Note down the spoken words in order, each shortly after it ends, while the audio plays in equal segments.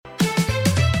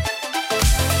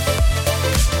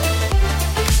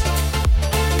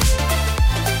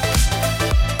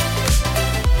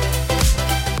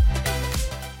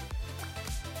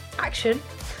action.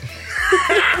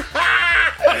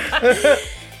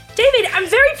 David, I'm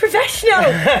very professional.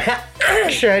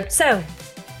 Action. So,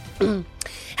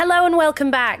 hello and welcome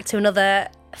back to another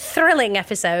thrilling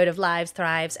episode of Lives,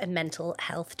 Thrives and Mental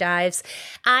Health Dives.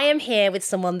 I am here with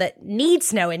someone that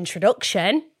needs no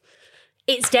introduction.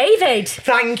 It's David.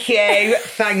 Thank you.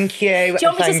 Thank you. Do you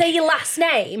want me to say your last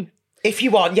name? If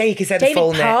you want, yeah, you can say David the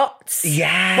full name. Potts.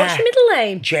 Yeah. What's your middle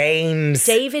name? James.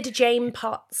 David Jane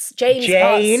Potts. James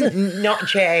Jane, Potts. not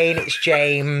Jane, it's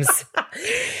James.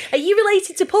 Are you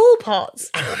related to Paul Potts?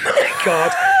 Oh my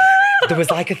God. There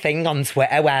was like a thing on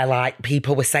Twitter where like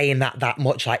people were saying that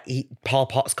much, like Paul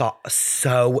Potts got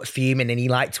so fuming and he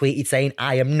like tweeted saying,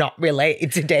 I am not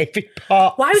related to David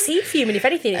Potts. Why was he fuming? If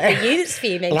anything, it's you that's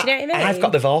fuming. Like, do you know what I mean? I've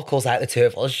got the vocals out of the two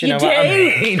of us. You know do, what I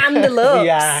mean? And the looks.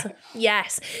 Yeah.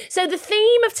 Yes. So the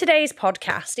theme of today's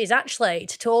podcast is actually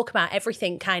to talk about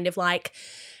everything kind of like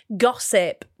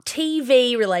gossip,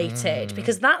 TV related,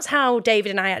 because that's how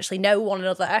David and I actually know one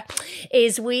another,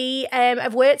 is we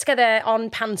have worked together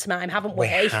on pantomime, haven't we?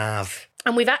 We have.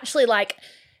 And we've actually like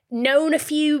known a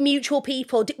few mutual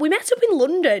people. We met up in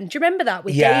London. Do you remember that?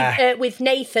 With with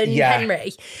Nathan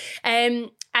Henry.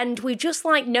 And we just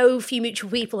like know a few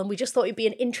mutual people, and we just thought it'd be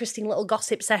an interesting little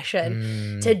gossip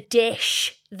session to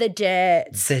dish the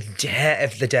dirt. The dirt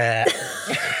of the dirt.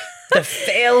 The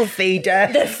filthy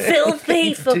dirt. The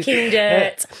filthy fucking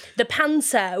dirt. The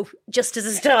panto, just as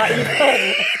a starting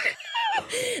point.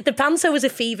 The panto was a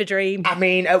fever dream. I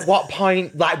mean, at what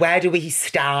point, like, where do we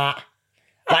start?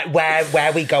 Like, where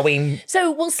are we going?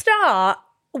 So we'll start.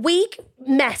 We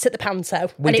met at the panto,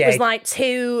 and it was like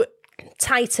two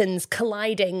titans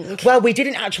colliding. Well, we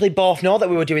didn't actually both know that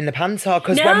we were doing the panto,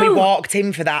 because when we walked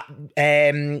in for that,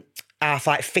 our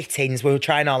like fittings, we were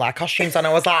trying all our costumes on.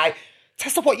 I was like,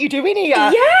 Tessa, what are you doing here?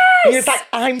 Yes! And he was like,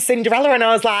 I'm Cinderella. And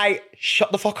I was like,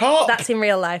 shut the fuck up. That's in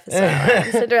real life as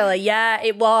well. Cinderella, yeah,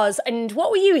 it was. And what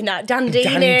were you in that? Dandini.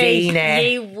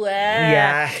 Dandini. You were.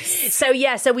 Yes.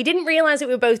 So we didn't realise that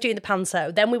we were both doing the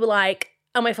panto. Then we were like,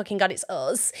 oh my fucking God, it's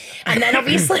us. And then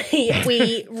obviously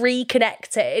we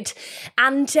reconnected.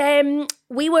 And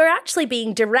we were actually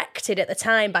being directed at the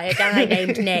time by a guy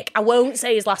named Nick. I won't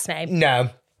say his last name. No.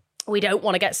 We don't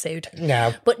want to get sued.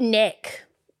 No. But Nick...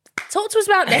 Talk to us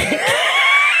about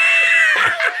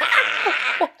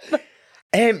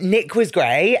Nick. Nick was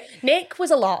great. Nick was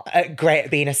a lot. Great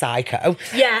at being a psycho.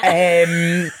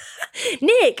 Yeah.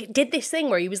 Nick did this thing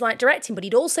where he was like directing, but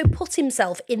he'd also put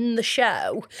himself in the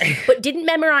show, but didn't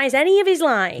memorise any of his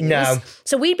lines. No.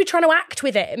 So we'd be trying to act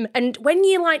with him. And when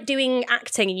you're like doing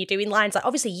acting and you're doing lines, like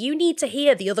obviously you need to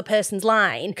hear the other person's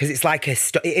line. Because it's like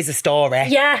it is a story.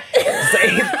 Yeah. So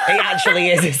it actually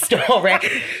is a story.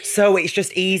 So it's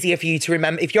just easier for you to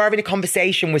remember. If you're having a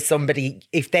conversation with somebody,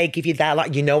 if they give you their,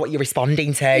 like, you know what you're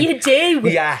responding to. You do.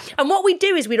 Yeah. And what we'd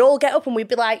do is we'd all get up and we'd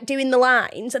be like doing the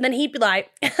lines, and then he'd be like,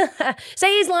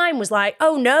 say his line was like,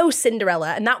 oh no,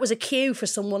 Cinderella, and that was a cue for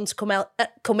someone to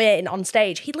come in on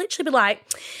stage. He'd literally be like,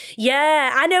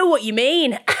 yeah, I know what you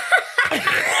mean.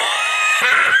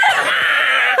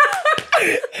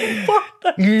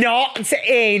 Not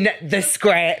in the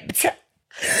script. And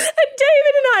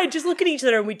David and I just look at each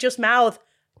other and we just mouth,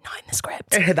 not in the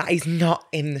script. That is not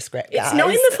in the script, It's guys. not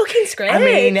in the fucking script. I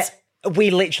mean,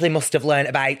 we literally must have learned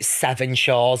about 7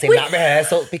 shows in that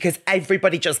rehearsal, because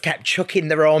everybody just kept chucking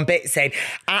their own bits in.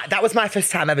 That was my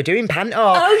first time ever doing panto.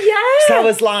 Oh, yeah. So I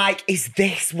was like, is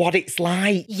this what it's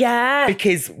like? Yeah.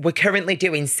 Because we're currently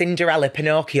doing Cinderella,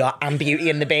 Pinocchio and Beauty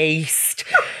and the Beast.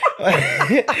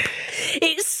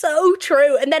 It's so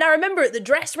true. And then I remember at the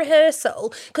dress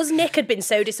rehearsal, because Nick had been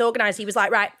so disorganised, he was like,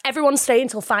 right, everyone stay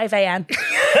until 5 a.m.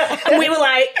 And we were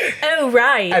like, oh,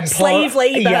 right, And slave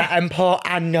labour. Yeah, and poor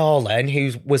Anne Nolan,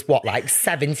 who was what, like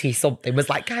 70-something, was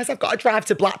like, guys, I've got to drive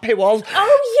to Blackpool.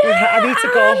 Oh, yeah. I need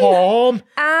to go home.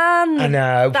 And I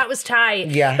know. that was tight.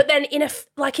 Yeah. But then in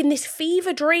this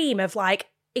fever dream of like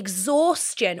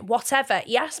exhaustion, whatever,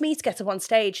 he asked me to get up on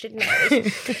stage, didn't he?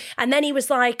 And then he was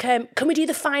like, can we do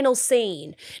the final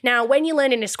scene? Now, when you're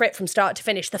learning a script from start to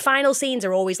finish, the final scenes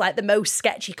are always like the most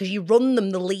sketchy because you run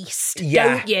them the least,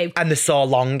 don't you? And they're so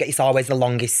long. It's always the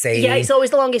longest scene. Yeah, it's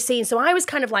always the longest scene. So I was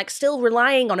kind of like still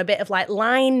relying on a bit of like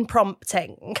line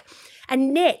prompting.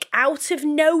 And Nick, out of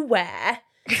nowhere,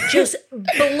 just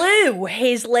blew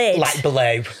his lid. Like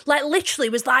blew. Like literally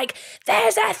was like,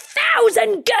 there's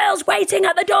 1,000 girls waiting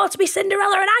at the door to be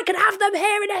Cinderella and I can have them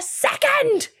here in a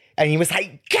second. And he was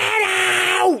like, get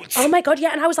out! Oh my God,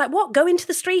 yeah. And I was like, what? Go into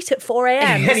the street at 4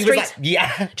 a.m? And he was like,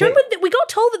 yeah. Do you remember that we got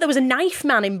told that there was a knife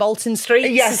man in Bolton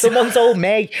Street? Yeah, someone told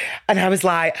me. And I was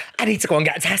like, I need to go and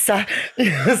get Tessa.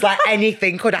 It was like,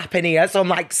 anything could happen here. So I'm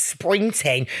like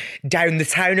sprinting down the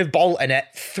town of Bolton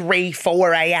at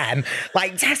 4 a.m.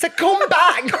 Like, Tessa, come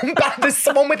back. There's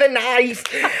someone with a knife.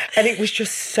 And it was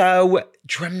just so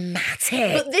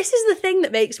dramatic. But this is the thing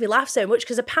that makes me laugh so much,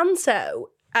 because a panto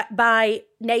by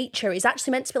nature is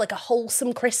actually meant to be like a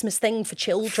wholesome Christmas thing for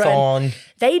children. Fun.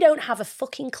 They don't have a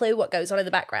fucking clue what goes on in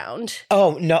the background.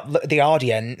 Oh, not the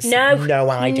audience. No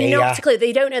idea. Not a clue.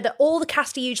 They don't know that all the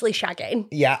cast are usually shagging.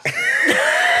 Yeah.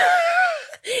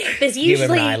 There's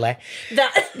usually you and Riley.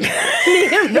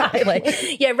 Me and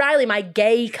Riley. Yeah, Riley, my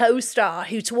gay co-star,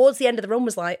 who towards the end of the run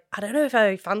was like, I don't know if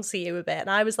I fancy you a bit. And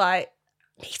I was like,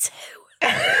 me too.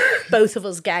 Both of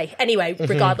us gay. Anyway,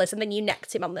 regardless. And then you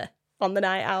necked him on the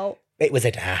night out. It was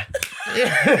a dare.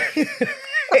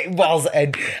 It was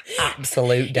an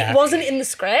absolute dare. It wasn't in the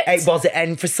script. It wasn't.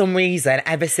 And for some reason,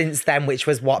 ever since then, which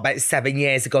was about 7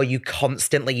 years ago, you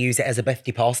constantly use it as a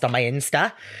birthday post on my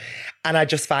Insta. And I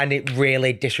just find it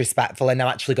really disrespectful. And I'm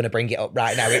actually going to bring it up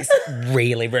right now. It's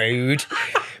really rude.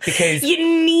 Because you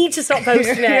need to stop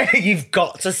posting it. You've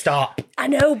got to stop. I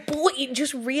know, but it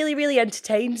just really, really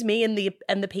entertains me and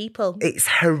the people. It's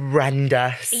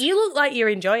horrendous. You look like you're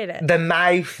enjoying it. The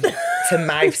mouth to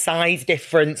mouth size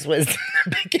difference was the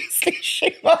biggest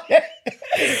issue on it.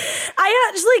 I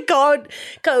actually can't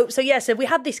cope. So so we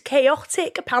had this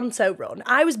chaotic panto run.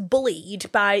 I was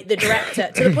bullied by the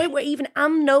director to the point where even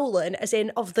Anne Nolan, as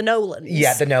in of the Nolans.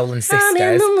 Yeah, the Nolan sisters. I'm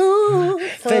in the mood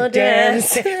for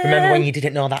dancing. Remember when you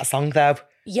didn't know that song though?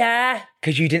 Yeah.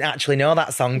 Because you didn't actually know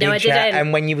that song, did No, I you? didn't.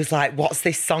 And when you was like, what's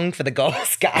this song for the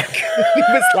ghost gag? He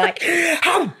was like,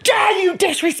 how dare you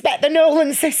disrespect the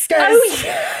Nolan sisters? Oh,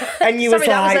 yeah. And you Sorry, was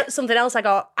that like... was something else I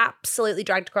got absolutely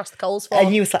dragged across the coals for.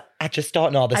 And you was like, I just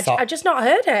don't know the song. I just not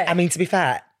heard it. I mean, to be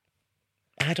fair,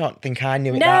 I don't think I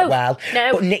knew it that well.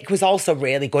 No. But Nick was also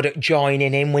really good at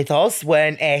joining in with us,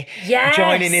 weren't he? Yes.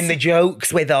 Joining in the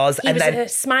jokes with us. He was a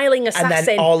smiling assassin. And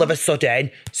then all of a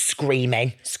sudden,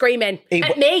 screaming.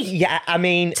 At me. Yeah, I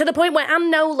mean... To the point where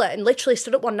Anne Nolan literally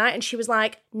stood up one night and she was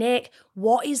like, Nick,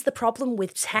 what is the problem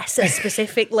with Tessa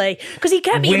specifically? Because he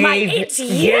kept being like, it's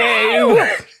you!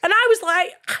 And I was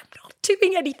like, I'm not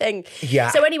doing anything. Yeah.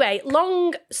 So anyway,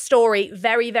 long story,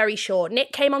 very, very short.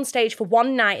 Nick came on stage for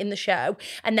one night in the show,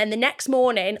 and then the next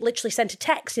morning literally sent a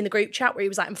text in the group chat where he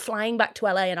was like, I'm flying back to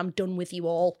LA and I'm done with you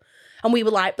all. And we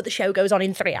were like, but the show goes on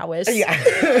in 3 hours. Yeah.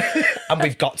 And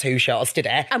we've got 2 shows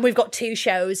today. And we've got 2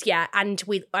 shows, yeah. And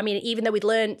even though we'd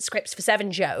learned scripts for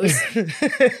 7 shows,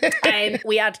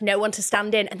 we had no one to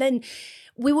stand in. And then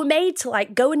we were made to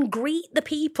like go and greet the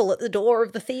people at the door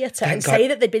of the theatre and say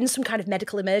that there'd been some kind of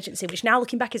medical emergency, which now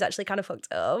looking back is actually kind of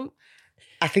fucked up.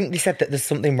 I think they said that there's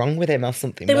something wrong with him or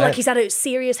something. They were like, he's had a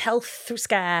serious health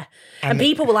scare. And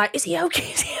people were like, is he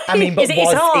okay? I mean, but is it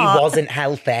his heart? He wasn't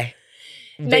healthy.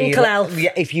 Mental health.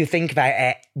 Yeah, if you think about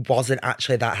it, wasn't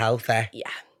actually that healthy. Yeah.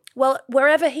 Well,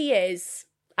 wherever he is,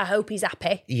 I hope he's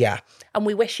happy. Yeah. And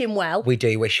we wish him well. We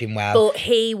do wish him well. But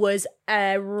he was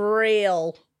a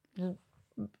real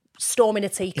storm in a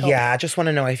teacup. Yeah, I just want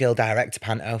to know if he'll direct a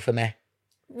panto for me.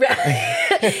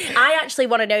 I actually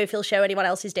want to know if he'll show anyone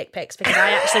else's dick pics because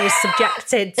I actually was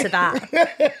subjected to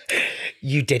that.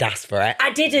 You did ask for it.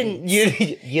 I didn't. You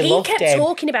loved him. He kept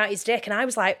talking about his dick and I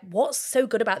was like, what's so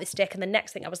good about this dick? And the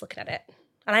next thing I was looking at it.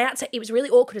 And it was really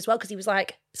awkward as well because he was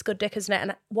like, it's good dick, isn't it?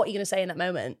 And what are you going to say in that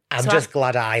moment? I'm just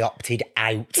glad I opted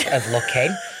out of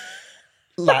looking.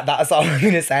 Like, that's all I'm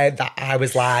going to say. That I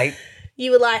was like...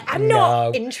 You were like, I'm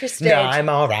not interested. No, I'm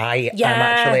all right. Yeah. I'm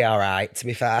actually all right, to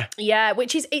be fair. Yeah,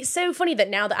 it's so funny that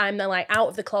now that I'm like out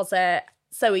of the closet,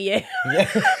 so are you.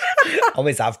 Yeah.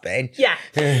 Always have been. Yeah.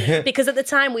 Because at the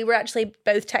time we were actually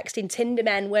both texting Tinder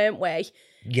men, weren't we?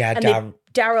 Yeah,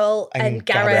 Daryl and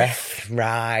Gareth.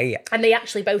 Right. And they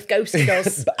actually both ghosted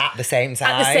us. But at the same time.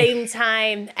 At the same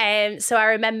time. So I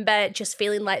remember just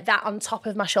feeling like that on top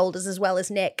of my shoulders as well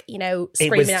as Nick, screaming at me.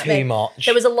 It was too much.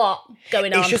 There was a lot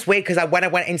going on. It's just weird because when I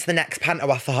went into the next panto,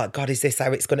 I thought, God, is this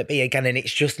how it's going to be again? And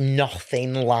it's just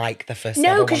nothing like the first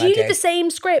No, because you did the same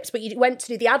scripts, but you went to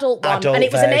do the adult one. And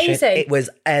it was version. amazing. It was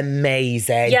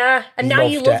amazing. Yeah. And now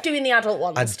you Loved love it. doing the adult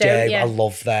ones, I don't do. you? I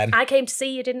love them. I came to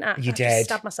see you, didn't I? You I did. just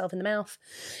stabbed myself in the mouth.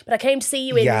 But I came to see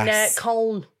you in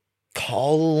Colne.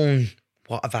 Colne.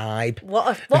 What a vibe.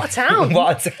 What a town.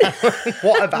 What a town.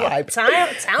 What a vibe.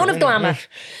 Town of glamour.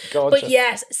 Gorgeous. But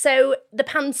yes, so the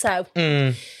panto.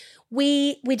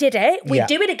 We did it. We'd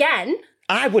do it again.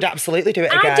 I would absolutely do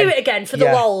it again. I'd do it again for the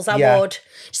lols, I yeah. would.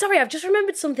 Sorry, I've just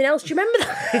remembered something else. Do you remember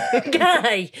that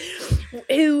guy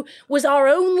who was our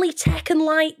only tech and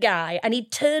light guy, and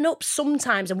he'd turn up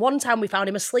sometimes, and one time we found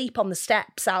him asleep on the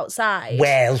steps outside.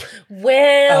 Will.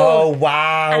 Will. Oh,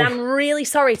 wow. And I'm really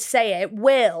sorry to say it,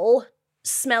 Will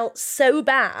smelt so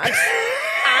bad.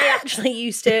 I actually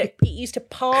used to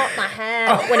part my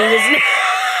hair when he was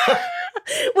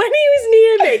when he was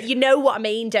near me. You know what I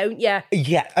mean, don't you?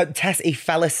 Yeah, Tess, he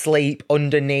fell asleep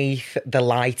underneath the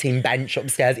lighting bench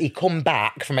upstairs. He come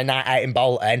back from a night out in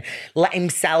Bolton, let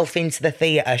himself into the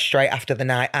theatre straight after the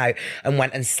night out, and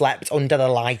went and slept under the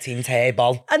lighting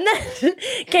table. And then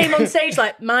came on stage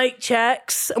like, mic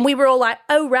checks. And we were all like,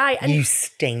 oh, right. And you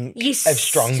stink of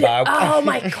Strongbow. Oh,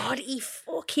 my God, he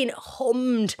fucking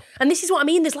hummed. And this is what I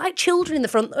mean. There's like children in the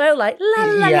front row, like, la,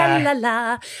 la, la, la,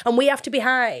 la. And we have to be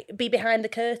behind the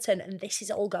curtain, and this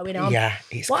is all going on. Yeah,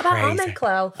 it's What about our crazy. men,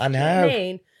 Clell? I know. You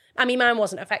know what I mean, mine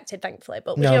wasn't affected, thankfully,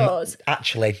 but was No, yours?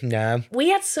 actually, no. We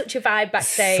had such a vibe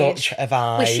backstage. Such a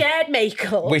vibe. We shared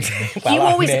makeup. We did. Well, You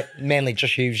I always- mainly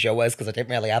just used yours because I didn't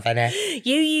really have any.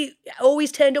 You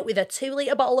always turned up with a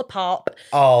 2-litre bottle of pop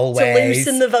Always. to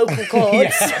loosen the vocal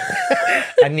cords.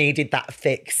 I needed that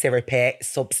thick, syrupy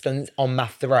substance on my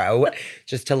throat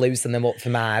just to loosen them up for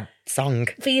my song.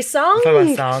 For your song. For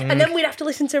my song. And then we'd have to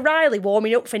listen to Riley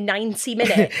warming up for 90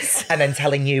 minutes. And then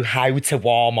telling you how to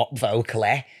warm up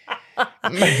vocally.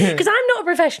 Because I'm not a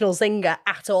professional singer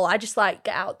at all. I just like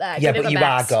get out there. Yeah, give it but my you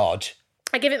best. are good.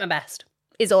 I give it my best.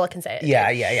 Is all I can say.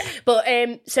 Yeah. But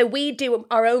so we do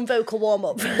our own vocal warm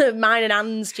up for mine and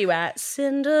Anne's duet.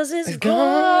 Cinders is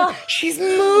gone. She's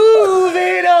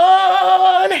moving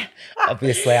on.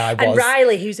 Obviously, I was. And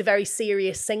Riley, who's a very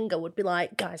serious singer, would be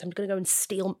like, guys, I'm going to go and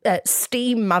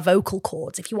steam my vocal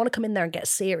cords. If you want to come in there and get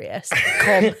serious,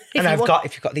 come. And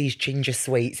if you've got these ginger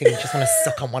sweets and you just want to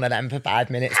suck on one of them for 5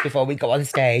 minutes before we go on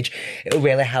stage, it'll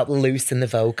really help loosen the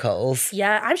vocals.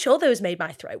 Yeah, I'm sure those made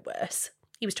my throat worse.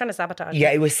 He was trying to sabotage. Yeah,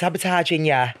 it was sabotaging,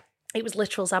 yeah. It was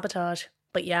literal sabotage.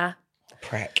 But yeah.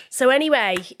 Prick. So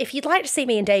anyway, if you'd like to see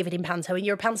me and David in Panto and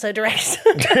you're a Panto director,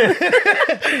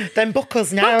 Then book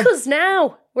us now. book us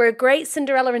now. We're a great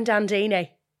Cinderella and Dandini.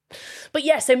 But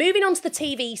yeah, so moving on to the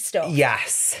TV stuff.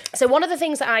 Yes. So one of the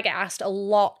things that I get asked a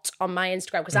lot on my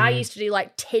Instagram, because I used to do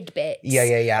like tidbits.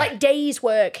 Yeah. Like days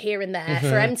work here and there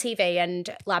for MTV and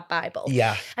Lab Bible.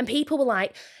 Yeah. And people were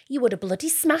like, you would have bloody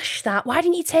smashed that. Why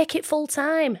didn't you take it full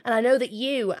time? And I know that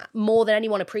you, more than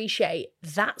anyone, appreciate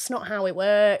that's not how it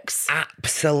works.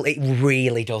 Absolutely, it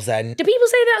really doesn't. Do people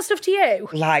say that stuff to you?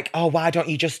 Like, oh, why don't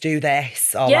you just do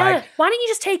this? Or Yeah. like, Why don't you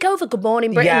just take over Good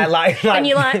Morning Britain? yeah, like, And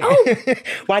you're like, oh.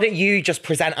 why don't you just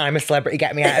present I'm a Celebrity,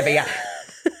 get me out of here?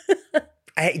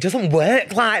 It doesn't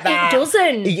work like that. It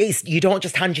doesn't. You don't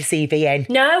just hand your CV in.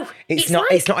 No. It's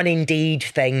not an Indeed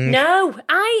thing. No,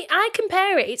 I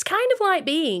compare it. It's kind of like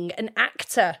being an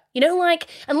actor. You know, like,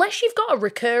 unless you've got a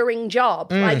recurring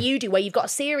job like you do, where you've got a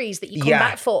series that you come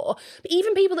back for. But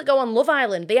even people that go on Love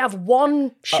Island, they have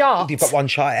one shot. You've got one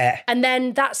shot at it. And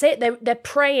then that's it. They're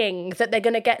praying that they're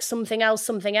going to get something else.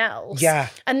 Yeah.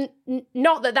 And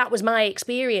not that was my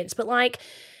experience, but like,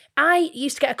 I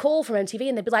used to get a call from MTV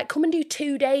and they'd be like, come and do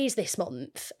 2 days this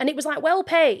month. And it was like well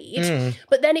paid.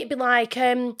 But then it'd be like,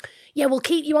 yeah, we'll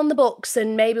keep you on the books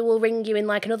and maybe we'll ring you in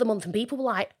like another month. And people were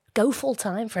like, go full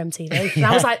time for MTV. And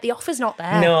I was like, the offer's not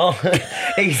there. No,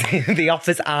 the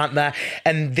offers aren't there.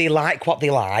 And they like what they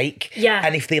like. Yeah.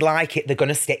 And if they like it, they're going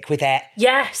to stick with it.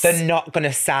 Yes. They're not going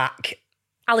to sack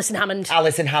Alison Hammond.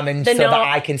 Alison Hammond They're so not. that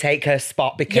I can take her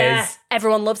spot because... Yeah,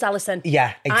 everyone loves Alison.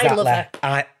 Yeah, exactly. I love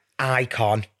her.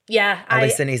 Icon. Yeah.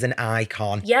 Alison is an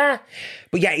icon. Yeah.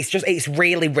 But yeah, it's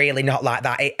really, really not like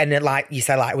that. And like you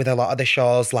said, like with a lot of the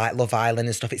shows like Love Island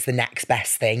and stuff, it's the next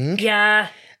best thing. Yeah.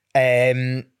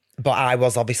 But I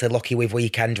was obviously lucky with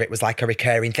Weekender. It was like a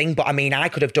recurring thing. But I mean, I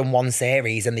could have done one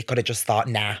series and they could have just thought,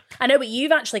 nah. I know, but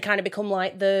you've actually kind of become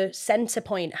like the centre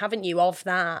point, haven't you, of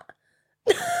that?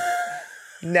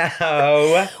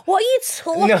 No. What are you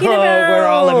talking No, about? we're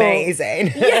all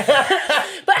amazing.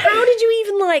 But how did you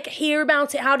even like hear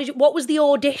about it? What was the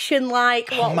audition like?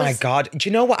 Oh my God. Do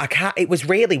you know what? It was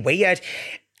really weird.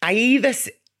 Either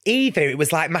it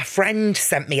was like my friend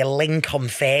sent me a link on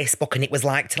Facebook and it was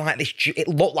like to like this, it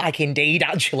looked like Indeed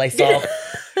actually. So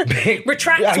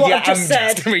Retract what I just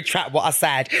said. Just retract what I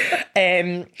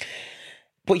said.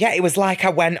 But yeah, it was like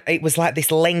it was like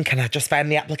this link and I just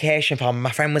found the application form.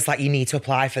 My friend was like, you need to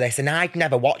apply for this. And I'd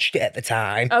never watched it at the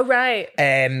time. Oh, right.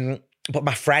 But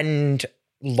my friend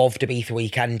loved Ibiza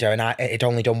Weekender, and I had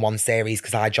only done one series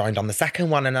because I joined on the second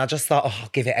one, and I just thought, I'll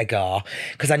give it a go,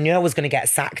 because I knew I was going to get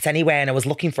sacked anyway, and I was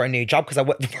looking for a new job because I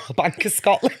worked for the Royal Bank of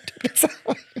Scotland at the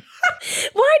time.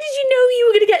 Why did you know you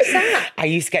were going to get sacked? I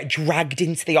used to get dragged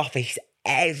into the office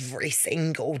every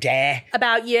single day.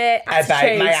 About your attitude.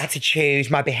 About my attitude,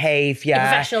 my behaviour.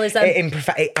 Professionalism.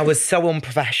 I was so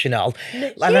unprofessional.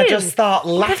 And I just thought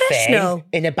laughing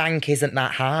in a bank isn't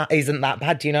that hard, isn't that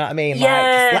bad, do you know what I mean?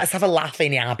 Yeah. Like, let's have a laugh in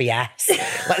the RBS.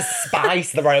 Let's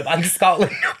spice the Royal Bank of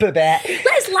Scotland up a bit.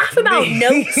 Let's laugh about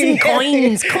notes and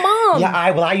coins. Come on. Yeah,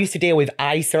 I used to deal with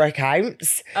ISA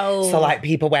accounts. Oh. So like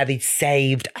people where they'd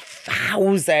saved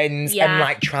thousands and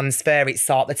like transfer it,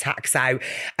 sort the tax out.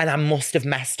 And I must have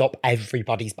messed up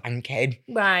everybody's banking.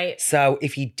 Right. So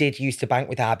if you did used to bank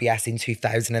with RBS in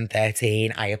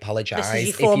 2013, I apologise. This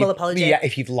is your formal apology. Yeah,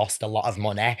 if you've lost a lot of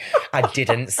money. I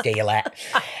didn't steal it.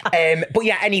 But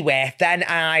yeah, anyway, then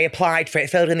I applied for it,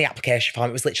 filled in the application form.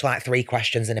 It was literally like 3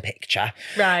 questions and a picture.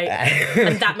 Right.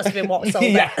 And that must have been what sold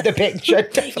it. Yeah, the picture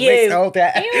definitely sold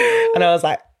it. Ew. And I was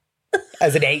like,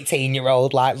 as an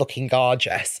 18-year-old, like looking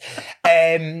gorgeous.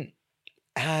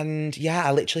 And yeah,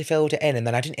 I literally filled it in, and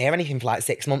then I didn't hear anything for like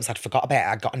 6 months. I'd forgot about it.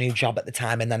 I got a new job at the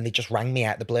time, and then they just rang me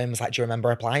out the blue and was like, do you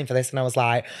remember applying for this? And I was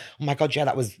like, oh my God, yeah,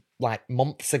 that was like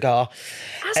months ago.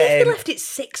 As if they left it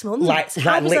 6 months.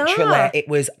 Like literally, it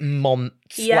was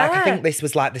months. Yeah. Like I think this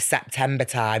was like the September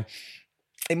time.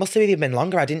 It must have even been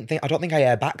longer. I don't think I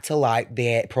heard back till like the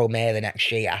April, May the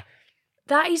next year.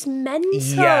 That is mental.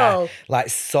 Yeah, like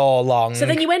so long. So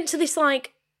then you went to this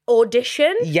like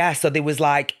audition? Yeah, so there was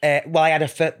like, I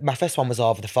had my first one was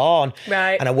over the phone.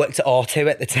 Right. And I worked at O2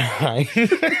 at the time.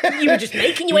 You were just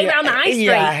making your way around the high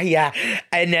street. Yeah.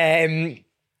 And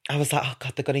I was like, oh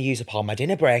God, they're going to use up all my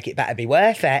dinner break. It better be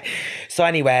worth it. So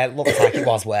anyway, it looks like it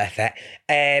was worth it.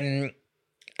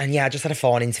 And yeah, I just had a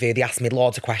phone interview. They asked me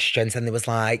loads of questions, and there was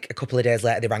like a couple of days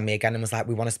later, they rang me again and was like,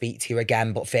 we want to speak to you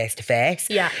again, but face to face.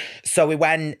 Yeah. So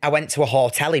I went to a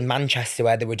hotel in Manchester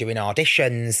where they were doing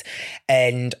auditions,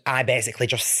 and I basically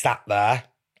just sat there,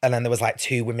 and then there was like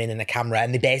 2 women and a camera,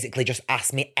 and they basically just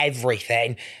asked me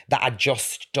everything that I'd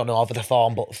just done over the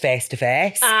phone, but face to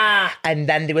face. And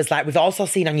then there was like, we've also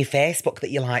seen on your Facebook that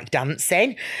you like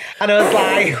dancing. And I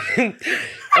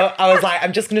was like,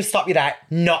 I'm just going to stop you there.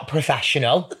 Not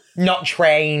professional, not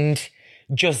trained,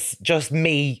 just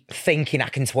me thinking I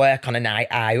can twerk on a night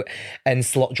out and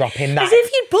slut dropping that. As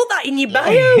if you'd put that in your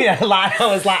bio. Yeah, like I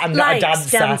was like, I'm not a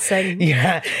dancer. Dancing.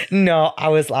 Yeah, no, I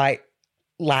was like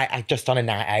I just on a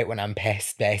night out when I'm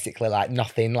pissed, basically, like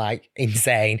nothing like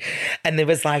insane. And there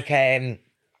was like, yeah,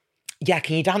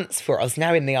 can you dance for us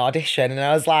now in the audition? And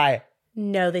I was like,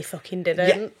 no, they fucking didn't.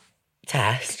 Yeah.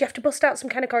 Tess. Did you have to bust out some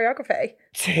kind of choreography?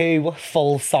 2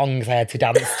 full songs I had to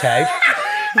dance to.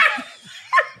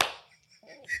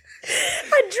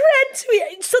 I dread to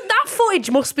be. So that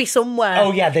footage must be somewhere.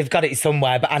 Oh yeah, they've got it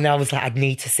somewhere. But I was like, I'd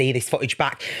need to see this footage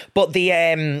back. But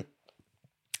the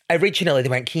originally they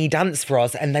went, can you dance for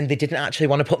us? And then they didn't actually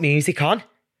want to put music on.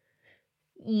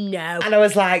 No. And I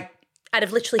was like, I'd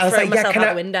have literally thrown myself out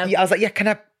the window. Yeah, I was like, yeah, can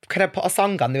I put a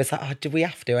song on? They was like, oh, do we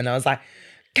have to? And I was like,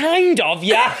 kind of,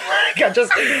 yeah.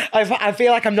 I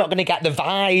feel like I'm not going to get the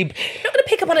vibe. You're not going to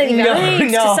pick up on any vibes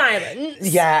to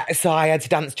silence. Yeah, so I had to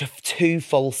dance to 2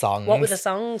 full songs. What were the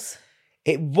songs?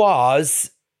 It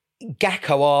was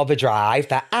Gecko Overdrive,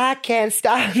 that I can't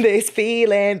stop this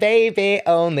feeling, baby,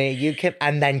 only you can.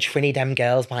 And then Trini Dem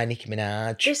Girls by Nicki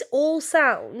Minaj. This all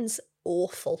sounds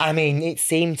awful. I mean, it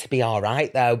seemed to be all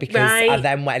right, though, because I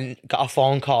then got a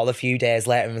phone call a few days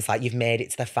later and was like, you've made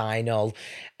it to the final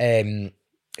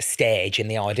stage in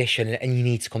the audition and you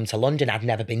need to come to London. I'd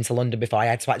never been to London before. I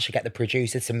had to actually get the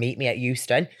producer to meet me at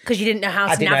Euston. Because you didn't know how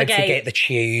to navigate. I didn't know how to get the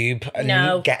tube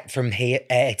and get from here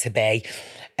A to B.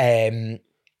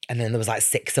 And then there was like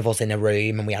 6 of us in a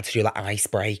room and we had to do like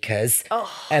icebreakers.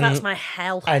 Oh, that's my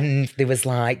hell. And there was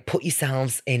like, put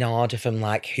yourselves in order from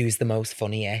like, who's the most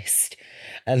funniest?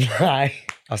 And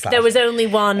like, I was like, there was only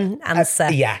one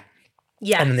answer. Yeah.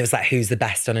 Yeah. And then there was like, who's the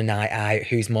best on a night out?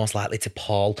 Who's most likely to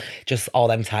pull? Just all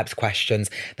them types of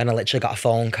questions. Then I literally got a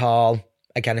phone call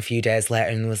again a few days later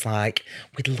and was like,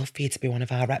 we'd love for you to be one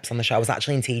of our reps on the show. I was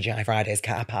actually in TGI Fridays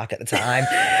car park at the time.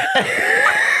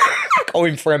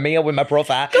 Going for a meal with my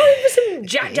brother. Going for some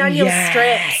Jack Daniel's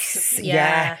strips.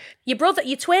 Yeah. Your brother,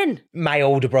 your twin. My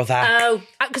older brother. Oh,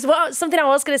 because something I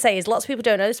was going to say is lots of people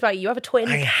don't know this about you. You have a twin.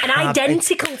 An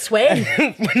identical twin.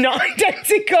 Not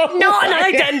identical. Not an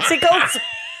identical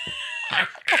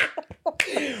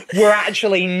We're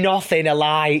actually nothing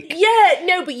alike. Yeah,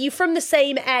 no, but you're from the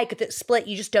same egg that split.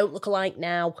 You just don't look alike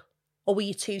now. Or were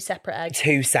you two separate eggs?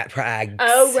 Two separate eggs.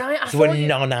 Oh, right. So we're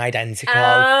non-identical.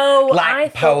 Oh, I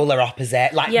like thought... polar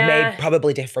opposite. Like made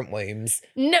probably different wombs.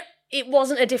 No, it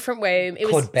wasn't a different womb. It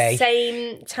was Could be.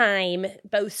 Same time,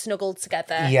 both snuggled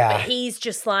together. Yeah. But he's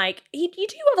just like, you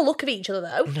do have a look of each other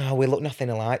though. No, we look nothing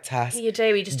alike, Tess. You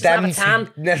do, he just doesn't have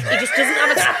a tan. He just doesn't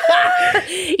have a tan.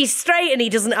 He's straight and he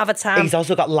doesn't have a tan. He's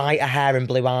also got lighter hair and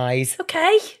blue eyes.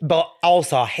 Okay. But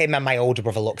also, him and my older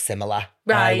brother look similar.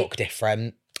 Right. I look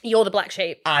different. You're the black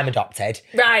sheep. I'm adopted.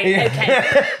 Right,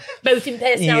 okay. Both in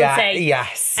personality.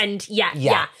 Yes. And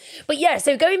yeah. But yeah,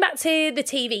 so going back to the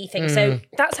TV thing, so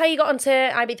that's how you got onto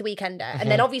I Be the Weekender.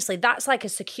 And then obviously that's like a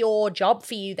secure job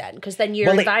for you then, because then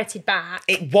you're invited back.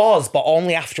 It was, but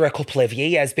only after a couple of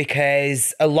years,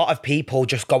 because a lot of people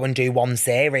just go and do one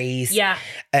series. Yeah.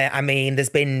 I mean, there's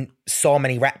been so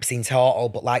many reps in total,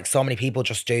 but like so many people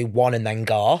just do one and then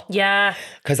go. Yeah.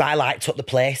 Because I like took the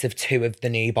place of two of the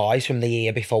new boys from the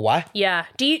year before. Yeah.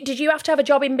 Did you have to have a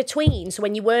job in between? So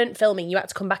when you weren't filming, you had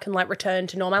to come back and like return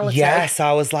to normality? Yeah, so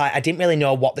I was like, I didn't really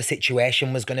know what the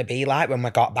situation was going to be like when we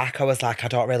got back. I was like, I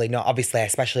don't really know, obviously,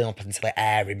 especially up until it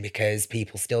airing, because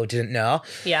people still didn't know.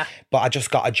 Yeah. But I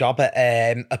just got a job at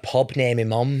a pub near my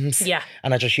mum's. Yeah.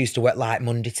 And I just used to work like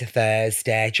Monday to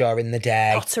Thursday during the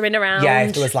day. Pottering around. Yeah,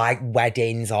 if there was like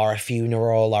weddings or a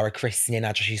funeral or a christening,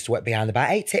 I just used to work behind the bar.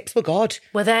 8 tips were good.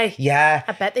 Were they? Yeah.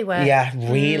 I bet they were. Yeah,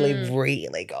 really,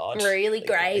 really good. Really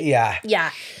great. Yeah.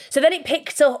 Yeah. So then it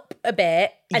picked up a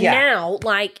bit. And now,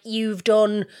 like, you've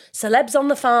done Celebs on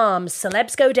the Farms,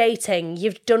 Celebs Go Dating.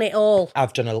 You've done it all.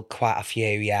 I've done quite a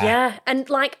few, yeah. Yeah. And,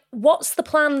 like, what's the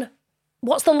plan?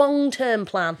 What's the long-term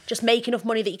plan? Just make enough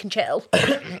money that you can chill?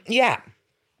 Yeah.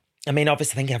 I mean,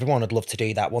 obviously, I think everyone would love to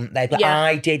do that, wouldn't they? But Yeah.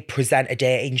 I did present a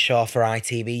dating show for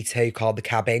ITV2 called The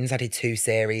Cabins. I did 2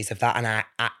 series of that and I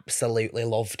absolutely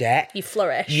loved it. You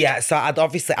flourished. Yeah, so I'd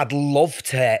love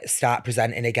to start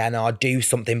presenting again or do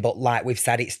something, but like we've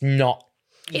said, it's not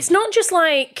just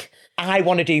like... I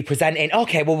want to do presenting.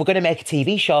 Okay, well, we're going to make a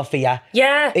TV show for you.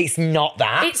 Yeah. It's not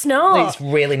that. It's not. It's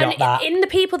really not that. In the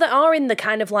people that are in the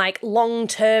kind of like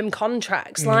long-term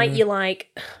contracts, like you're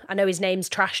like, I know his name's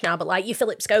trash now, but like you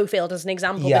Philip Schofield as an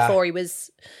example before he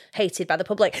was hated by the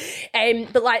public.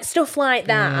 But like stuff like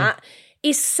that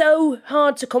is so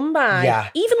hard to come by. Yeah.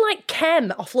 Even like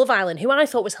Kem off Love Island, who I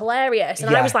thought was hilarious.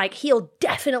 And I was like, he'll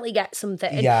definitely get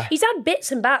something. Yeah. He's had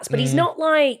bits and bats, but he's not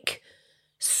like...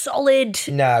 solid.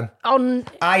 No. On...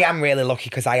 I am really lucky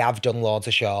because I have done loads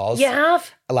of shows. You have?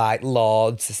 Like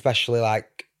loads, especially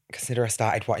like, consider I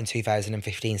started in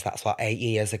 2015, so that's 8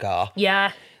 years ago.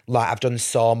 Yeah. Like I've done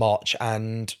so much,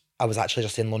 and I was actually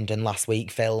just in London last week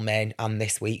filming and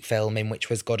this week filming, which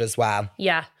was good as well.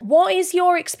 Yeah. What is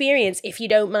your experience, if you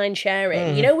don't mind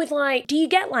sharing? You know, with like, do you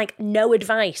get like no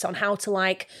advice on how to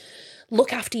like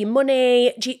look after your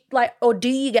money? Do you, like, or do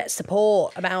you get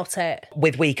support about it?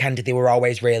 With Weekender, they were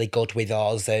always really good with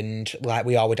us, and like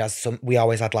we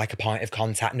always had like a point of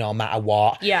contact no matter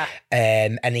what. Yeah.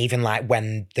 And even like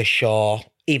when the show,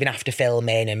 even after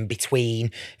filming and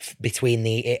between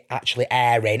it actually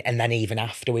airing, and then even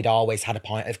after, we'd always had a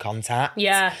point of contact.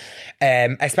 Yeah.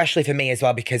 Especially for me as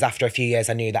well, because after a few years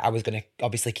I knew that I was going to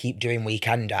obviously keep doing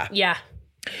Weekender. Yeah.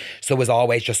 So there was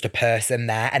always just a person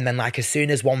there. And then like as soon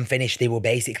as one finished, they were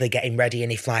basically getting ready.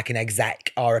 And if like an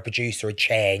exec or a producer had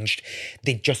changed,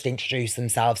 they'd just introduce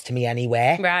themselves to me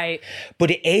anyway. Right. But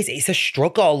it's a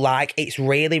struggle. Like it's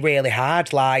really, really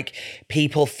hard. Like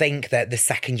people think that the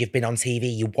second you've been on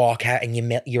TV, you walk out and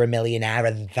you're a millionaire,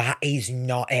 and that is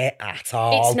not it at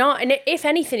all. It's not. And if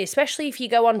anything, especially if you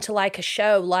go on to like a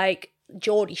show like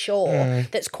Geordie Shore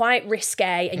that's quite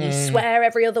risque and you swear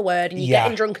every other word and you're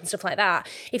getting drunk and stuff like that.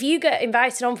 If you get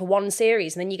invited on for one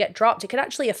series and then you get dropped, it could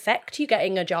actually affect you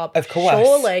getting a job. Of course.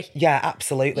 Surely. Yeah,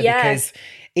 absolutely. Yeah. Because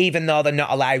even though they're not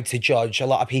allowed to judge, a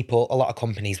lot of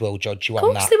companies will judge you on that.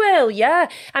 Of course they will, yeah.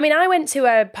 I mean, I went to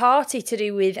a party to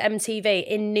do with MTV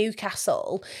in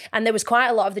Newcastle, and there was quite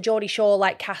a lot of the Geordie Shore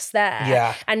like cast there.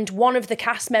 Yeah. And one of the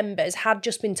cast members had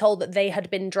just been told that they had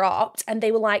been dropped, and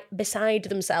they were like beside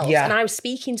themselves. Yeah. And I was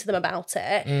speaking to them about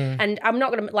it, and I'm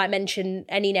not going to like mention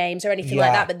any names or anything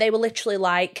like that, but they were literally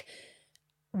like,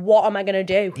 what am I going to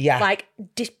do? Yeah. Like,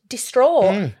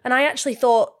 distraught. And I actually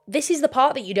thought, this is the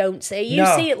part that you don't see. You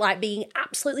No. see it like being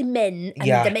absolutely mint, and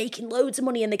they're making loads of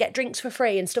money and they get drinks for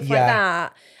free and stuff like Yeah.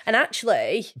 that. And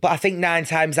actually... But I think 9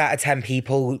 times out of 10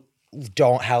 people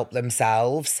don't help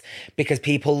themselves, because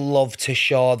people love to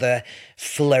show the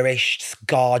flourished,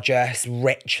 gorgeous,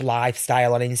 rich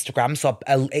lifestyle on Instagram. So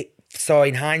so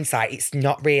in hindsight, it's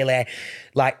not really,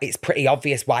 like, it's pretty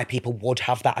obvious why people would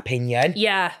have that opinion.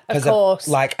 Yeah, of course.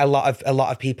 Like, a lot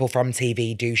of people from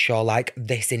TV do show, like,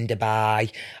 this in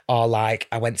Dubai, or, like,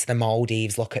 I went to the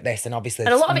Maldives, look at this, and obviously...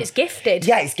 And a lot of it's gifted.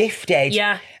 Yeah, it's gifted.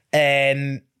 Yeah.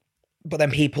 But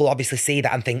then people obviously see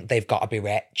that and think they've got to be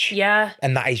rich. Yeah.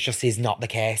 And that is not the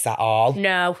case at all.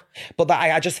 No. But that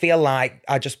I just feel like,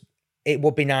 it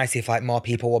would be nice if, like, more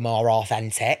people were more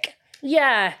authentic.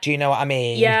 Yeah. Do you know what I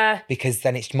mean? Yeah. Because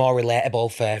then it's more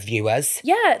relatable for viewers.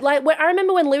 Yeah, like I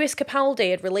remember when Lewis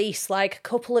Capaldi had released like a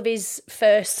couple of his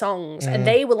first songs and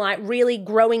they were like really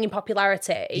growing in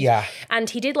popularity. Yeah. And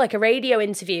he did like a radio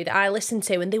interview that I listened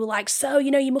to and they were like, so, you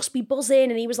know, you must be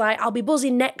buzzing. And he was like, I'll be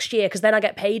buzzing next year because then I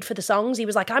get paid for the songs. He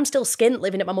was like, I'm still skint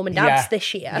living at my mum and dad's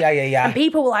this year. Yeah. And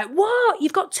people were like, what?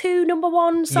 You've got 2 number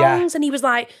 1 songs? Yeah. And he was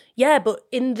like, yeah, but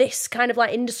in this kind of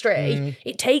like industry,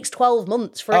 it takes 12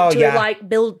 months for it to like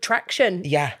build traction.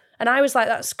 Yeah. And I was like,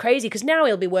 that's crazy, because now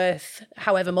he'll be worth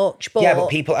however much. But yeah, but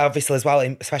people, obviously, as well,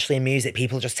 especially in music,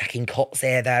 people are just taking cuts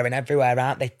here, there, and everywhere,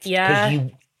 aren't they? Yeah.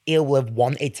 Because he'll have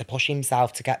wanted to push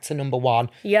himself to get to number 1.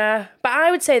 Yeah. But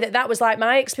I would say that was like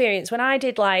my experience when I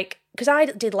did like, because I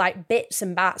did like bits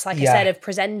and bats, like I said, of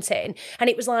presenting. And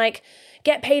it was like,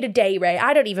 get paid a day rate.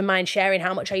 I don't even mind sharing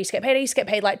how much I used to get paid. I used to get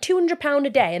paid like £200 a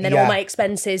day and then all my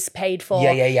expenses paid for.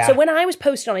 Yeah. So when I was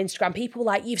posting on Instagram, people were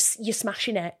like, you're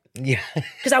smashing it. Yeah.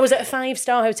 Because I was at a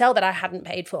 5-star hotel that I hadn't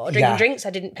paid for, drinking drinks I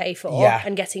didn't pay for,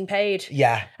 and getting paid.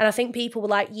 Yeah. And I think people were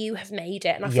like, you have made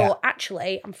it. And I thought,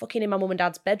 actually, I'm fucking in my mum and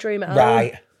dad's bedroom at home.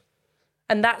 Right.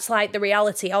 And that's like the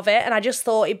reality of it. And I just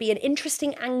thought it'd be an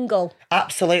interesting angle.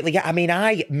 Absolutely. Yeah. I mean,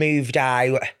 I moved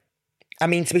out. I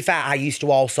mean, to be fair, I used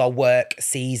to also work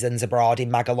seasons abroad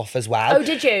in Magaluf as well. Oh,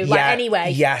 did you? Like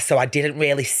anyway? Yeah, so I didn't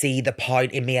really see the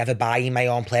point in me ever buying my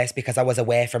own place because I was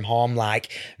away from home like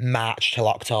March till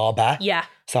October. Yeah.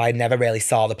 So I never really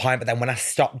saw the point. But then when I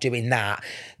stopped doing that,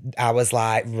 I was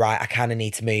like, right, I kind of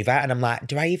need to move out. And I'm like,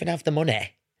 do I even have the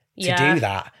money to do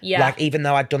that? Yeah. Like, even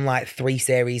though I'd done like 3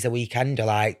 series a weekend,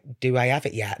 like, do I have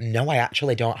it yet? No, I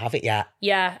actually don't have it yet.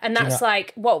 Yeah, and that's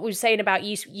like what we were saying about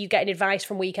you getting advice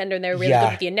from Weekender and they were really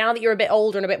good with you. Now that you're a bit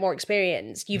older and a bit more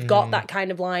experienced, you've got that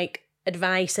kind of like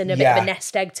advice and a bit of a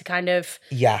nest egg to kind of...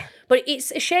 Yeah. But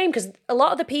it's a shame because a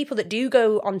lot of the people that do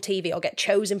go on TV or get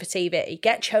chosen for TV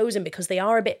get chosen because they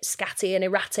are a bit scatty and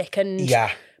erratic and...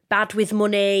 bad with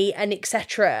money and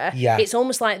etc. Yeah. It's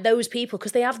almost like those people,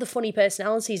 because they have the funny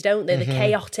personalities, don't they? The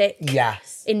chaotic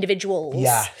individuals.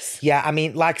 Yes. Yeah, I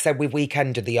mean, like I said, with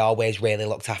Weekender, they always really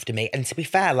looked after me. And to be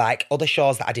fair, like other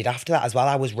shows that I did after that as well,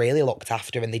 I was really looked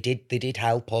after and they did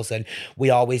help us. And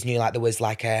we always knew like there was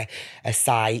like a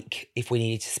psych, if we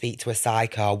needed to speak to a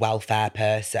psych or a welfare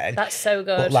person. That's so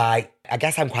good. But like, I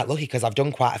guess I'm quite lucky because I've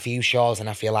done quite a few shows and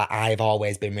I feel like I've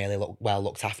always been really well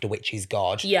looked after, which is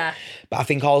good. Yeah. But I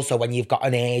think also when you've got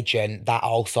an agent, that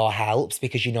also helps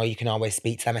because you know you can always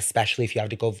speak to them, especially if you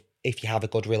have a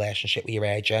good relationship with your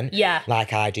agent. Yeah.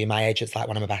 Like I do. My agent's like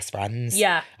one of my best friends.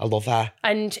 Yeah. I love her.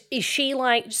 And is she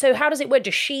like, so how does it work?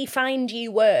 Does she find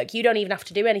you work? You don't even have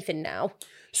to do anything now.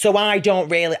 So I don't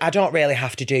really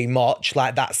have to do much.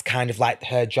 Like that's kind of like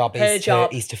her job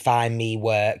is to find me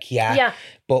work. Yeah. Yeah.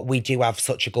 But we do have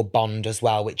such a good bond as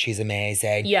well, which is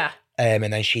amazing. Yeah. And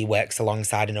then she works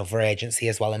alongside another agency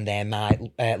as well, and they might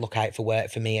look out for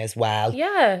work for me as well.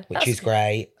 Yeah. Which is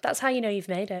great. That's how you know you've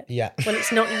made it. Yeah. When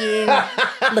it's not you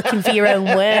looking for your own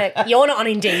work. You're not on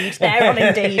Indeed. They're on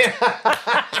Indeed.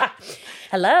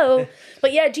 Hello.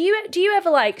 But yeah, do you ever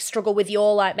like struggle with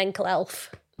your like mental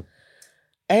health?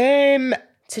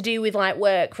 To do with like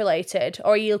work related,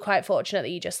 or are you quite fortunate that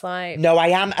you just like... No,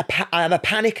 I'm a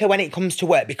panicker when it comes to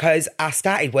work because I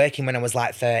started working when I was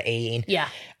like 13. Yeah.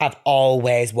 I've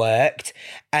always worked,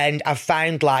 and I've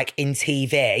found like in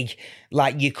TV,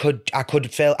 like I could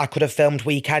have filmed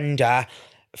Weekender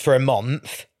for a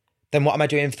month. Then what am I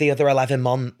doing for the other 11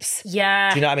 months? Yeah.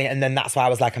 Do you know what I mean? And then that's why I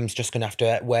was like, I'm just going to have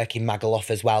to work in Magaluf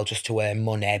as well just to earn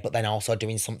money, but then also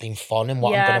doing something fun and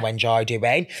what I'm going to enjoy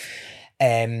doing.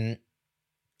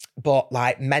 But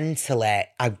like mentally,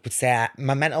 I would say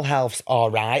my mental health's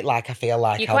all right. Like I feel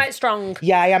like you're quite strong.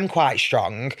 Yeah, I am quite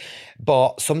strong,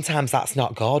 but sometimes that's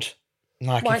not good.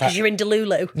 Like why? Because you're in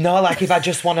Delulu. No, like if I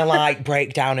just want to like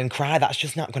break down and cry, that's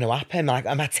just not going to happen. Like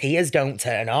my tears don't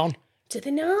turn on. Do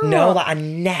they not? No, like I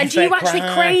never. And do you actually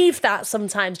crave that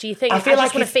sometimes? Do you think I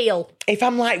just want to feel? If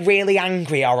I'm like really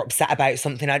angry or upset about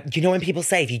something, you know when people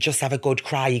say if you just have a good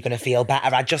cry, you're going to feel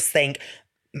better. I just think.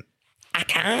 I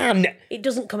can't. It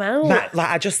doesn't come out. Like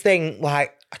I just think,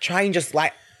 like, I try and just,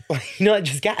 like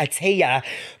just get a tear,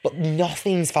 but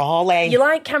nothing's falling. You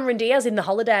like Cameron Diaz in The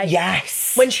Holiday.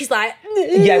 Yes. When she's like...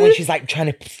 Yeah, when she's like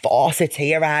trying to force a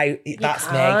tear out. That's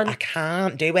me. can't. I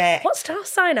can't do it. What star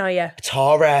sign are you?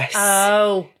 Taurus.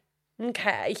 Oh,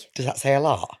 okay. Does that say a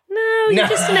lot? No, you're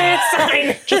just an earth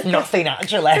sign. Just nothing,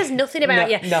 actually. There's nothing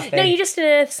about you. Nothing. No, you're just an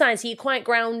earth sign, so you're quite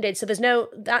grounded. So there's no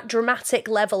that dramatic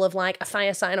level of like a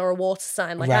fire sign or a water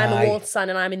sign. Like I'm a Right. water sign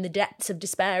and I'm in the depths of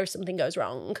despair if something goes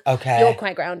wrong. Okay. You're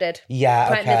quite grounded. Yeah,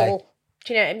 Quite okay. middle.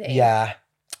 Do you know what I mean? Yeah.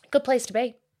 Good place to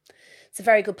be. It's a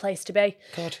very good place to be.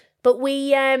 Good. But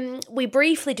we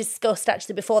briefly discussed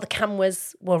actually before the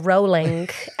cameras were rolling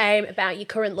about your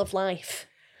current love life.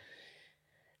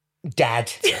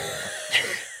 Dead.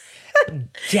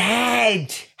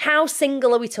 Dead. How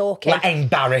single are we talking? Like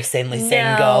embarrassingly No.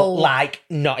 single. Like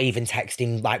not even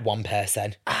texting like one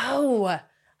person. Oh,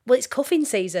 well, it's cuffing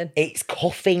season. It's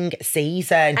cuffing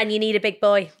season. And you need a big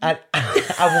boy. And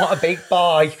I want a big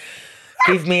boy.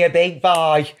 Give me a big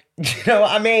boy. Do you know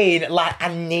what I mean? Like,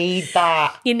 I need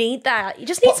that. You need that. You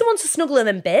just need someone to snuggle in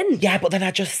and bin. Yeah, but then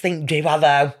I just think, do I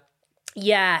though?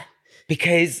 Yeah.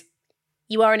 Because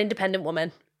You are an independent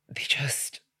woman.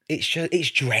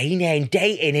 it's draining.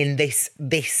 Dating in this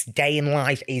day in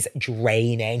life is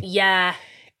draining. Yeah.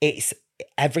 It's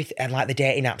everything, and like the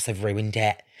dating apps have ruined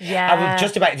it. Yeah. I was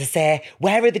just about to say,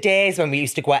 where are the days when we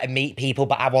used to go out and meet people,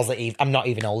 but I'm not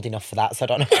even old enough for that, so I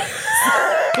don't know.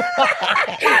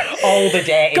 All the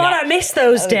dating God, apps I miss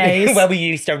those days. where we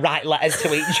used to write letters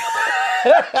to each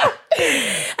other.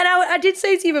 And I did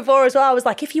say to you before as well, I was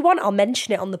like, if you want, I'll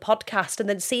mention it on the podcast and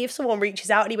then see if someone reaches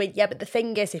out. And he went, yeah, but the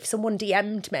thing is, if someone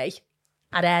DM'd me,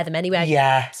 I'd air them anyway.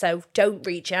 Yeah. So don't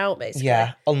reach out, basically.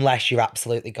 Yeah, unless you're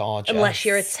absolutely gorgeous. Unless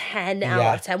you're a 10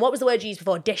 out of 10. What was the word you used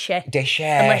before? Dishy. Dishy.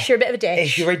 Unless you're a bit of a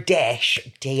dish. If you're a dish,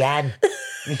 DM.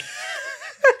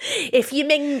 If you're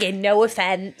minging, no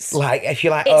offence. Like, if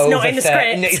you're like, It's not in the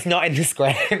script. No, it's not in the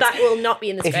script. That will not be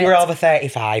in the script. If you're over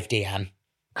 35, DM.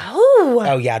 Oh.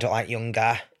 Oh, yeah, I don't like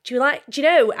younger. Do you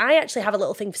know, I actually have a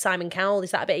little thing for Simon Cowell.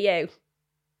 Is that a bit of you?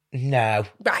 No.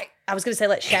 Right. I was going to say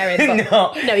let's share him, but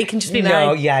No. no, he can just be mine.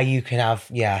 No, yeah, you can have,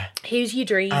 yeah. Who's your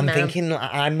dream I'm man? thinking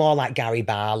I'm more like Gary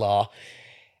Barlow.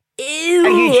 Ew. Are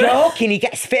you joking? He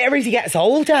gets fitter as he gets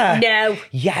older. No.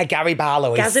 Yeah, Gary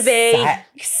Barlow is Gazza B.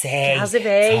 sexy. Gazza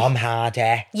B. Tom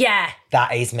Hardy. Yeah.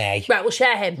 That is me. Right, we'll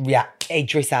share him. Yeah,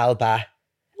 Idris Elba.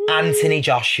 Anthony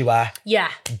Joshua.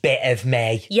 Yeah. Bit of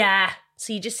me. Yeah.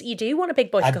 So you do want a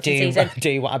big boy for cuffing season. I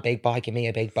do want a big boy. Give me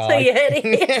a big boy. So you heard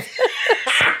it.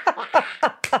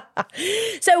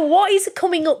 So what is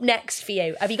coming up next for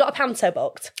you? Have you got a panto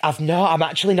booked? I'm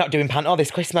actually not doing panto this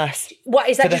Christmas. What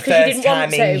is that? For the Just because you first didn't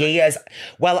want time in to? years.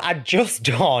 Well, I'd just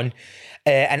done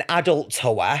an adult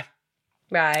tour.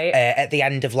 Right. At the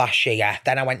end of last year.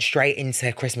 Then I went straight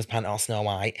into Christmas panto Snow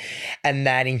White. And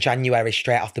then in January,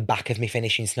 straight off the back of me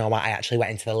finishing Snow White, I actually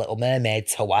went into the Little Mermaid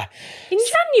tour. In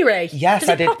January? Yes, Does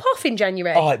I it did. pop off in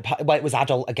January? Oh, it was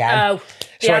adult again. Oh,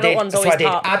 the adult one's always So I did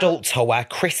pop. adult tour,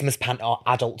 Christmas panto,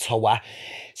 adult tour.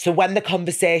 So when the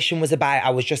conversation was about, I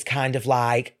was just kind of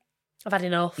like, I've had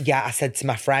enough. yeah, I said to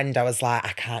my friend, I was like,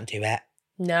 I can't do it.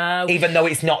 No. Even though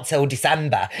it's not till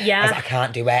December. Yeah. I was like, I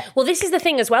can't do it. Well, this is the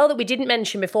thing as well that we didn't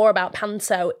mention before about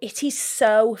panto. It is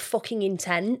so fucking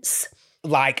intense.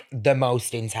 Like, the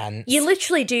most intense. You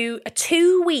literally do a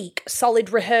 2-week solid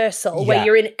rehearsal Yeah. where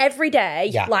you're in every day,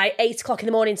 Yeah. like 8 o'clock in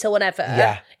the morning till whenever.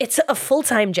 Yeah. It's a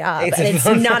full-time job It's and a it's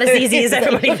full-time- not as easy as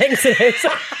everybody thinks it is.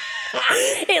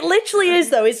 It literally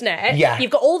is though, isn't it? Yeah.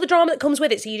 You've got all the drama that comes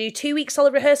with it. So you do 2 weeks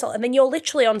solid rehearsal and then you're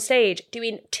literally on stage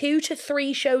doing 2 to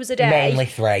 3 shows a day. Mainly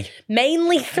 3.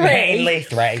 Mainly 3. Mainly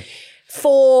 3.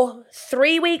 For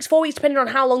 3 weeks, 4 weeks, depending on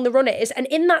how long the run is. And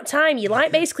in that time, you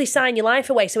like basically sign your life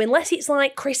away. So unless it's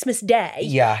like Christmas Day,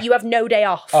 Yeah. you have no day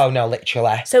off. Oh, no,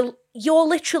 literally. So you're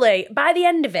literally, by the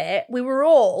end of it, we were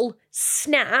all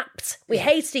snapped. We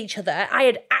hated each other. I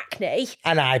had acne.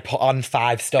 And I put on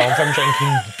 5 stone from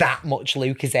drinking that much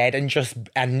Lucozade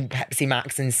and Pepsi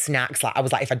Max and snacks. Like, I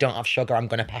was like, if I don't have sugar, I'm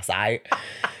going to pass out.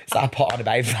 So I put on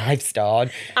about 5 stone.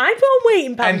 I put on weight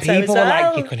in panto And people as were well.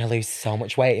 like, you're going to lose so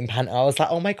much weight in panto. I was like,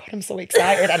 oh my God, I'm so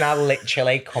excited. And I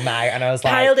literally come out and I was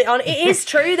like... Piled it on. It is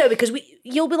true though, because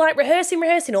you'll be like rehearsing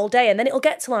all day and then it'll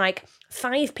get to like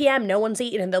 5 p.m, no one's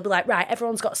eating and they'll be like, right,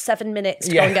 everyone's got 7 minutes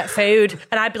to go and get food.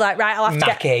 And I'd be like, right, I'll have to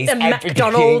Mackey's. get a Everybody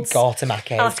McDonald's. go to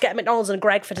Mackey's. I'll have to get a McDonald's and a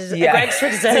Greg's for dessert. Yeah. Greg's for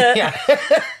dessert. Yeah.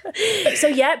 So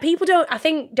yeah, people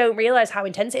don't realise how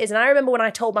intense it is. And I remember when I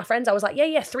told my friends, I was like,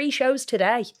 yeah, 3 shows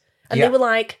today. And Yeah. they were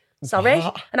like, sorry?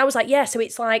 What? And I was like, yeah, so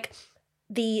it's like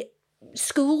the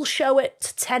school show at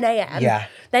 10 a.m. Yeah.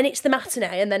 Then it's the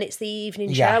matinee and then it's the evening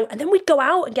Yeah. show. And then we'd go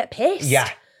out and get pissed. Yeah.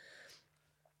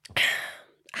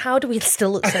 How do we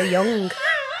still look so young?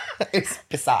 It's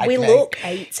beside We me. look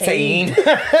 18.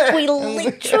 We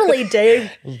literally do.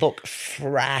 Look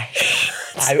fresh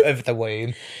out of the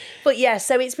womb. But yeah,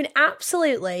 so it's been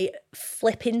absolutely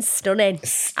flipping stunning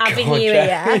having you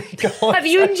Gorgeous. here. Have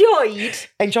you enjoyed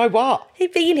Enjoy what?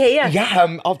 being here?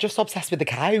 Yeah, I'm just obsessed with the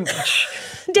couch.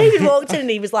 David walked in and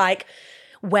he was like,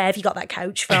 where have you got that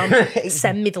couch from?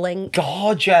 Send me the link.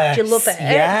 Gorgeous. Do you love it?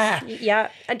 Yeah. Yeah.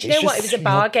 And do you know what? It was a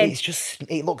bargain.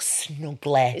 It looks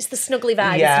snuggly. It's the snuggly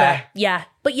vibe, Yeah. isn't it? Yeah.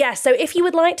 But yeah, so if you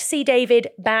would like to see David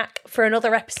back for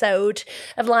another episode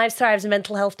of Lives, Thrives and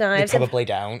Mental Health Dives. They probably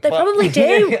don't. They probably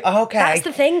do. Okay. That's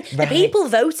the thing. Right. The people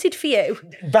voted for you.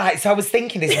 Right, so I was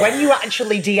thinking this. When you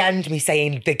actually DM'd me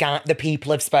saying the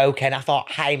people have spoken, I thought,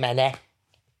 how many?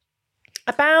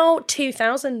 About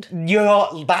 2,000.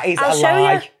 That is I'll a show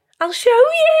lie. you. I'll show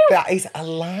you. That is a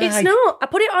lie. It's not. I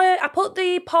put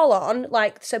the poll on,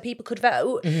 like, so people could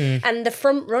vote. Mm-hmm. And the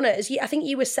front runners, I think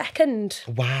you were second.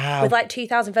 Wow. With like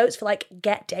 2,000 votes for like,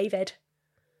 get David.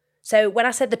 So when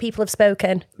I said the people have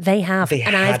spoken, they have. They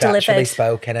and had I've delivered. actually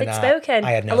spoken. And They'd spoken.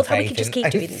 I had no I love how we faith could just in-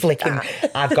 keep doing flicking.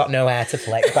 that. I've got no hair to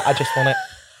flick, but I just want it.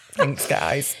 Thanks,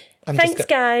 guys. Thanks,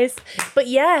 guys. But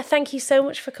yeah, thank you so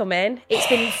much for coming. It's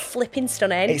been flipping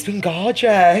stunning. It's been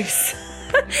gorgeous.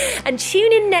 And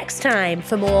tune in next time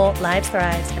for more Lives,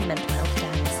 Thrives and Mental Health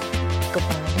Dives.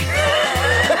 Goodbye.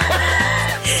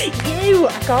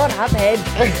 I can't have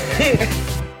him.